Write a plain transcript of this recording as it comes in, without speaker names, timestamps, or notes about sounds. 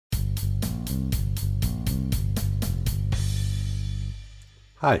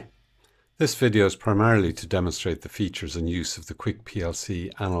Hi, this video is primarily to demonstrate the features and use of the QuickPLC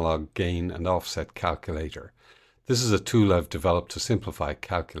analog gain and offset calculator. This is a tool I've developed to simplify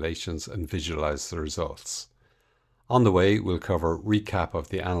calculations and visualize the results. On the way, we'll cover recap of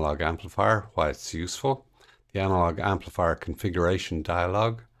the analog amplifier, why it's useful, the analog amplifier configuration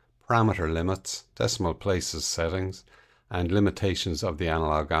dialog, parameter limits, decimal places settings, and limitations of the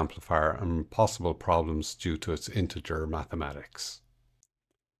analog amplifier and possible problems due to its integer mathematics.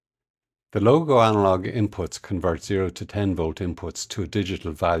 The logo analog inputs convert 0 to 10 volt inputs to a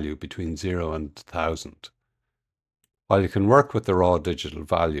digital value between 0 and 1000. While you can work with the raw digital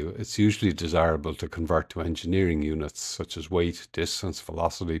value, it's usually desirable to convert to engineering units such as weight, distance,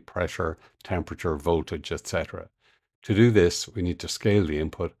 velocity, pressure, temperature, voltage, etc. To do this, we need to scale the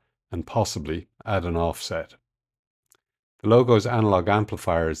input and possibly add an offset. The logo's analog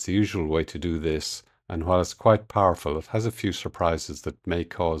amplifier is the usual way to do this, and while it's quite powerful, it has a few surprises that may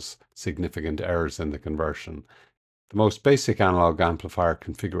cause significant errors in the conversion. The most basic analog amplifier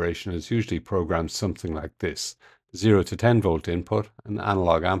configuration is usually programmed something like this: 0 to 10 volt input, an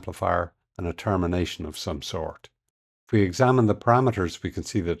analog amplifier, and a termination of some sort. If we examine the parameters, we can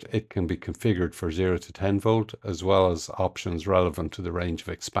see that it can be configured for 0 to 10 volt, as well as options relevant to the range of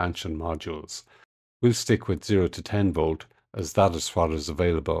expansion modules. We'll stick with 0 to 10 volt, as that is what is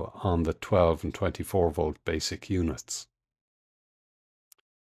available on the 12 and 24 volt basic units.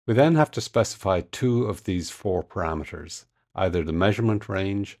 We then have to specify two of these four parameters, either the measurement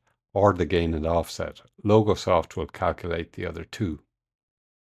range or the gain and offset. Logosoft will calculate the other two.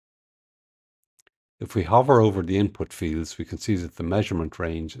 If we hover over the input fields, we can see that the measurement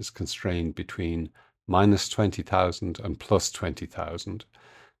range is constrained between minus 20,000 and plus 20,000.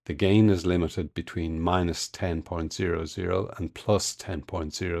 The gain is limited between minus 10.00 and plus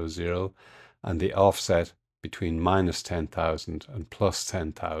 10.00, and the offset between minus 10,000 and plus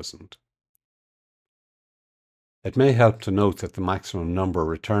 10,000. It may help to note that the maximum number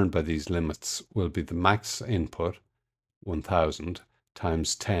returned by these limits will be the max input, 1000,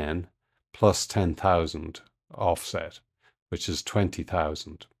 times 10, plus 10,000 offset, which is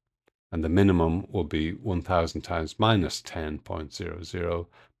 20,000. And the minimum will be 1000 times minus 10.00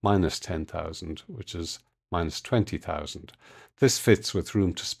 minus 10,000, which is minus 20,000. This fits with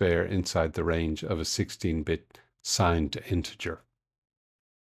room to spare inside the range of a 16-bit signed integer.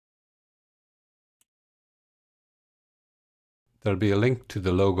 There'll be a link to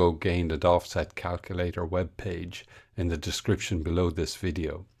the logo gain and offset calculator web page in the description below this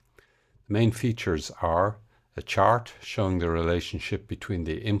video. The main features are a chart showing the relationship between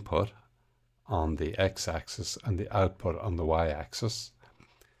the input on the x-axis and the output on the y-axis.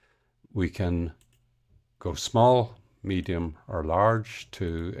 We can go small, medium, or large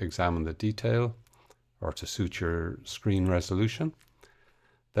to examine the detail or to suit your screen resolution.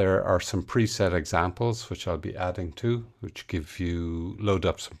 There are some preset examples which I'll be adding to, which load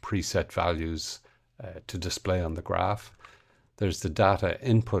up some preset values to display on the graph. There's the data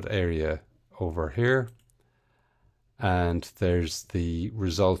input area over here, and there's the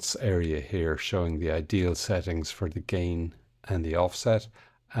results area here showing the ideal settings for the gain and the offset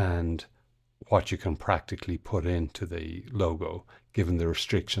and what you can practically put into the logo given the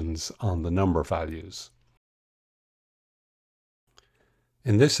restrictions on the number values.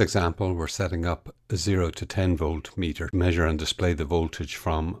 In this example, we're setting up a 0 to 10 volt meter to measure and display the voltage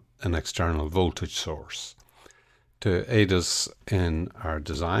from an external voltage source. To aid us in our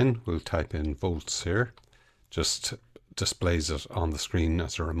design, we'll type in volts here. Just displays it on the screen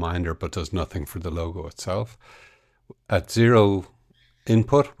as a reminder, but does nothing for the logo itself. At 0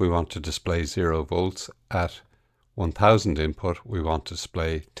 input, we want to display 0 volts. At 1000 input, we want to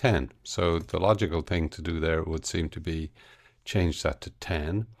display 10. So the logical thing to do there would seem to be change that to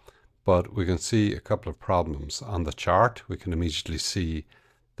 10. But we can see a couple of problems. On the chart, we can immediately see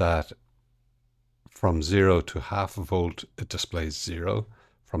that from 0 to half a volt, it displays 0.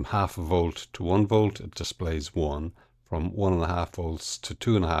 From half a volt to 1 volt, it displays 1. From 1.5 volts to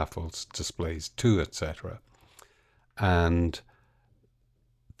 2.5 volts, it displays 2, etc. And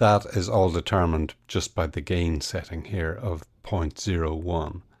that is all determined just by the gain setting here of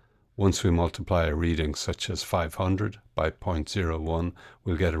 0.01. Once we multiply a reading such as 500 by 0.01,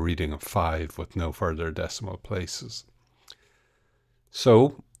 we'll get a reading of 5 with no further decimal places.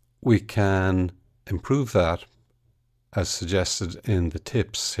 So we can improve that as suggested in the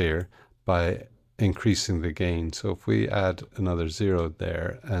tips here by increasing the gain. So if we add another 0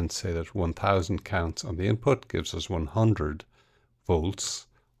 there and say that 1000 counts on the input gives us 100 volts,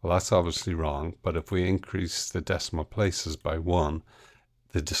 well, that's obviously wrong, but if we increase the decimal places by 1,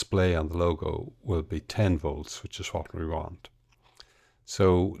 the display on the logo will be 10 volts, which is what we want.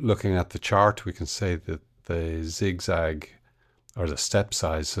 So looking at the chart, we can say that the zigzag or the step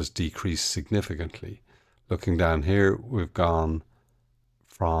size has decreased significantly. Looking down here, we've gone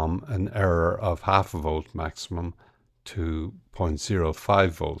from an error of half a volt maximum to 0.05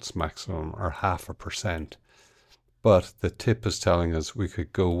 volts maximum, or 0.5%. But the tip is telling us we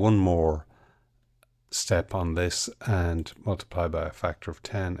could go one more step on this and multiply by a factor of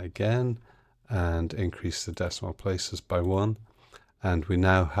 10 again and increase the decimal places by 1. And we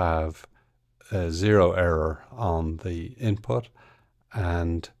now have a 0 error on the input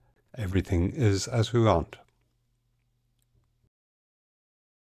and everything is as we want.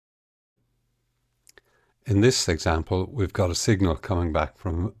 In this example, we've got a signal coming back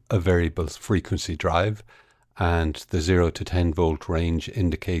from a variable frequency drive, and the 0 to 10 volt range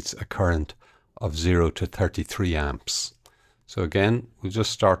indicates a current of 0 to 33 amps. So again, we'll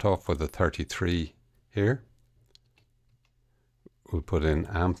just start off with a 33 here. We'll put in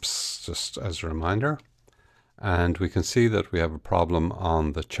amps just as a reminder. And we can see that we have a problem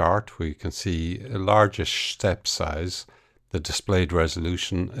on the chart. We can see a largish step size. The displayed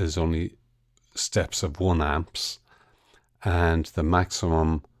resolution is only steps of 1 amps, and the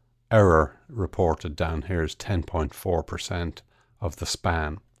maximum error reported down here is 10.4% of the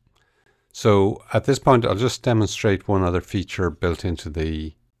span. So at this point, I'll just demonstrate one other feature built into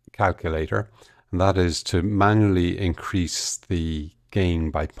the calculator, and that is to manually increase the gain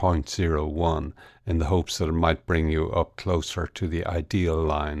by 0.01 in the hopes that it might bring you up closer to the ideal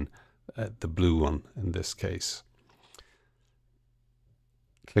line, the blue one in this case.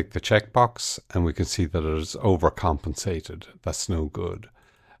 Click the checkbox and we can see that it is overcompensated. That's no good.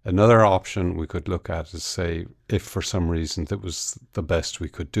 Another option we could look at is, say, if for some reason that was the best we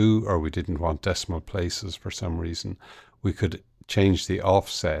could do, or we didn't want decimal places for some reason, we could change the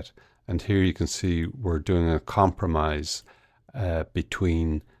offset. And here you can see we're doing a compromise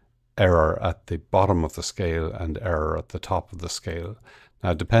between error at the bottom of the scale and error at the top of the scale.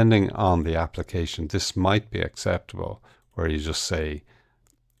 Now, depending on the application, this might be acceptable, where you just say,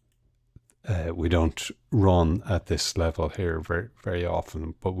 we don't run at this level here very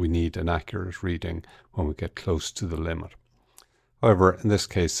often, but we need an accurate reading when we get close to the limit. However, in this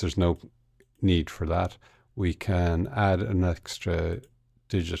case, there's no need for that. We can add an extra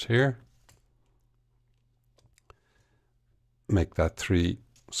digit here. Make that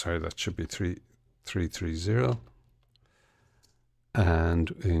that should be 330.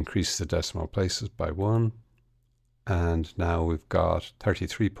 And increase the decimal places by 1. And now we've got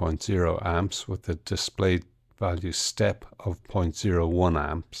 33.0 amps with a displayed value step of 0.01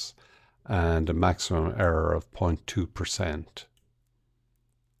 amps and a maximum error of 0.2%.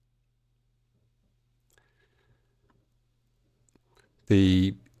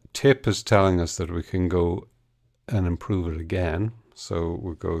 The tip is telling us that we can go and improve it again. So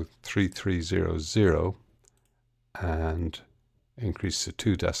we'll go 3300 and increase to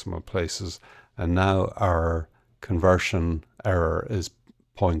 2 decimal places. And now our conversion error is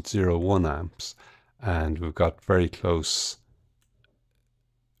 0.01 amps, and we've got very close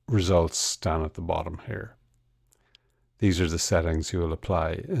results down at the bottom here. These are the settings you will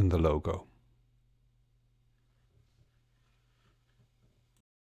apply in the logo.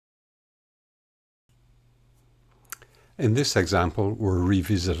 In this example, we're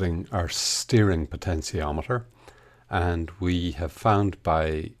revisiting our steering potentiometer, and we have found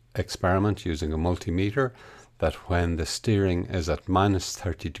by experiment using a multimeter that when the steering is at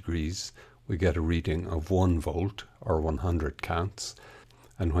 -30 degrees, we get a reading of 1 volt or 100 counts.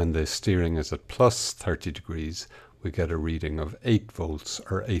 And when the steering is at +30 degrees, we get a reading of 8 volts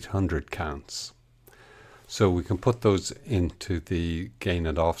or 800 counts. So we can put those into the gain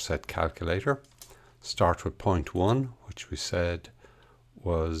and offset calculator. Start with 0.1, which we said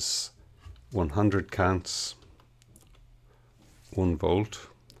was 100 counts, 1 volt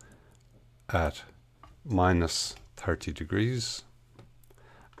at -30 degrees,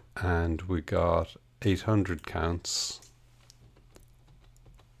 and we got 800 counts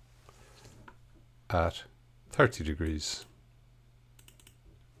at 30 degrees.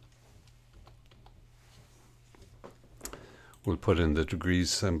 We'll put in the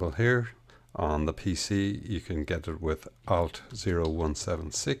degrees symbol here. On the PC, you can get it with Alt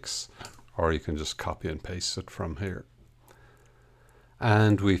 0176, or you can just copy and paste it from here.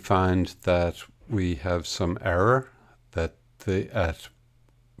 And we find that we have some error, that at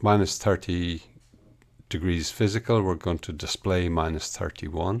 -30 degrees physical, we're going to display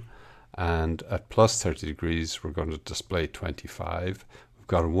 -31, and at +30 degrees, we're going to display 25. We've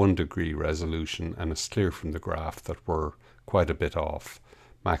got a 1 degree resolution, and it's clear from the graph that we're quite a bit off.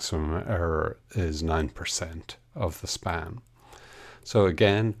 Maximum error is 9% of the span. So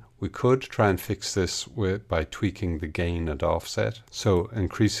again, we could try and fix this by tweaking the gain and offset. So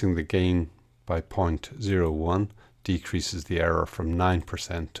increasing the gain by 0.01 decreases the error from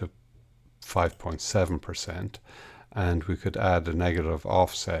 9% to 5.7%. And we could add a negative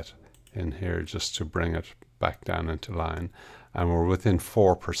offset in here just to bring it back down into line. And we're within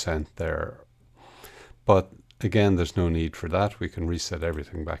 4% there. But again, there's no need for that. We can reset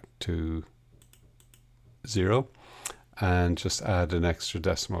everything back to 0 and just add an extra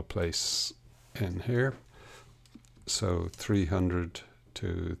decimal place in here. So 300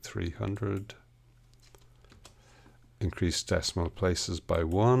 to 300. Increase decimal places by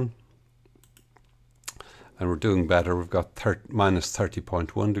 1. And we're doing better. We've got minus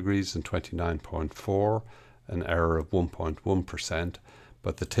 30.1 degrees and 29.4, an error of 1.1%.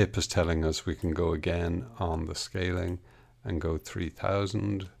 But the tip is telling us we can go again on the scaling and go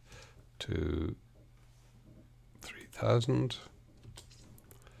 3000 to 3000.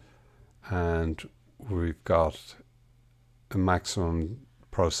 And we've got a maximum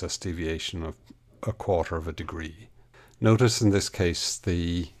process deviation of 1/4 of a degree. Notice in this case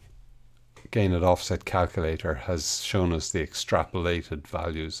the gain and offset calculator has shown us the extrapolated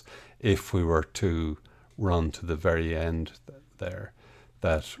values. If we were to run to the very end there,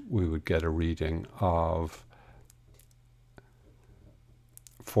 that we would get a reading of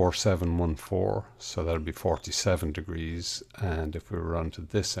 4714, so that would be 47 degrees, and if we run to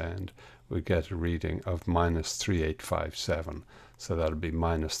this end, we'd get a reading of minus 3857, so that would be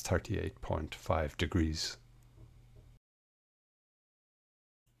minus 38.5 degrees.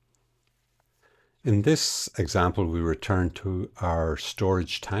 In this example, we return to our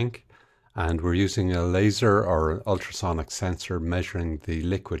storage tank, and we're using a laser or ultrasonic sensor measuring the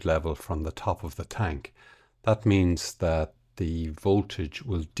liquid level from the top of the tank. That means that the voltage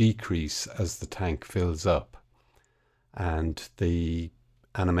will decrease as the tank fills up. And the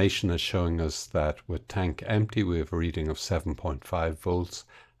animation is showing us that with tank empty, we have a reading of 7.5 volts,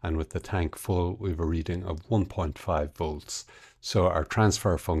 and with the tank full, we have a reading of 1.5 volts. So our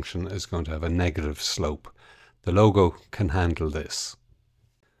transfer function is going to have a negative slope. The logo can handle this.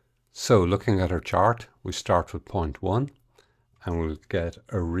 So looking at our chart, we start with 0.1 and we'll get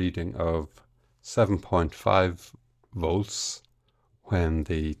a reading of 7.5 volts when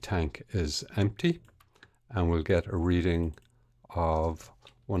the tank is empty, and we'll get a reading of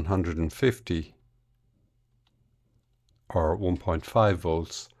 150 or 1.5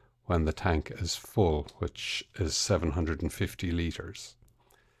 volts when the tank is full, which is 750 liters.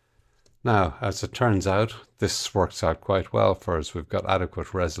 Now, as it turns out, this works out quite well for us. We've got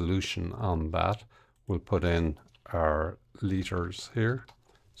adequate resolution on that. We'll put in our liters here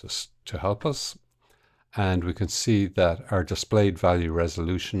just to help us. And we can see that our displayed value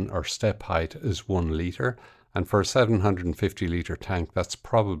resolution or step height is 1 liter. And for a 750 liter tank, that's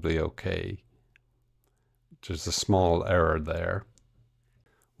probably okay. There's a small error there.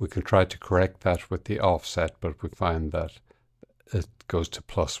 We can try to correct that with the offset, but we find that it goes to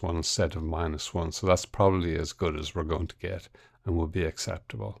 +1 instead of -1. So that's probably as good as we're going to get and will be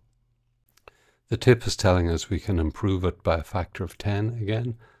acceptable. The tip is telling us we can improve it by a factor of 10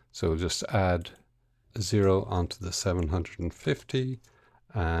 again. So we'll just add a 0 onto the 750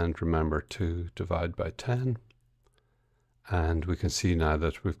 and remember to divide by 10. And we can see now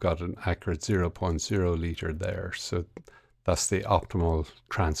that we've got an accurate 0.0 liter there. So that's the optimal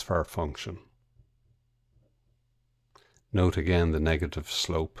transfer function. Note again the negative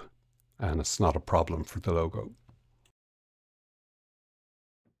slope, and it's not a problem for the logo.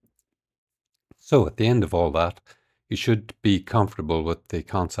 So at the end of all that, you should be comfortable with the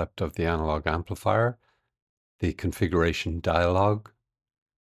concept of the analog amplifier, the configuration dialog,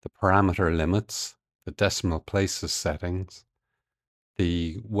 the parameter limits, the decimal places settings,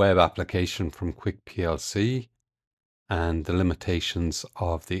 the web application from QuickPLC, and the limitations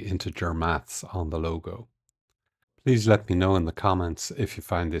of the integer maths on the logo. Please let me know in the comments if you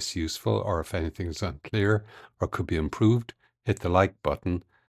find this useful or if anything is unclear or could be improved. Hit the like button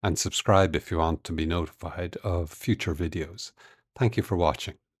and subscribe if you want to be notified of future videos. Thank you for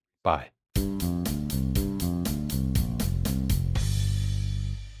watching. Bye.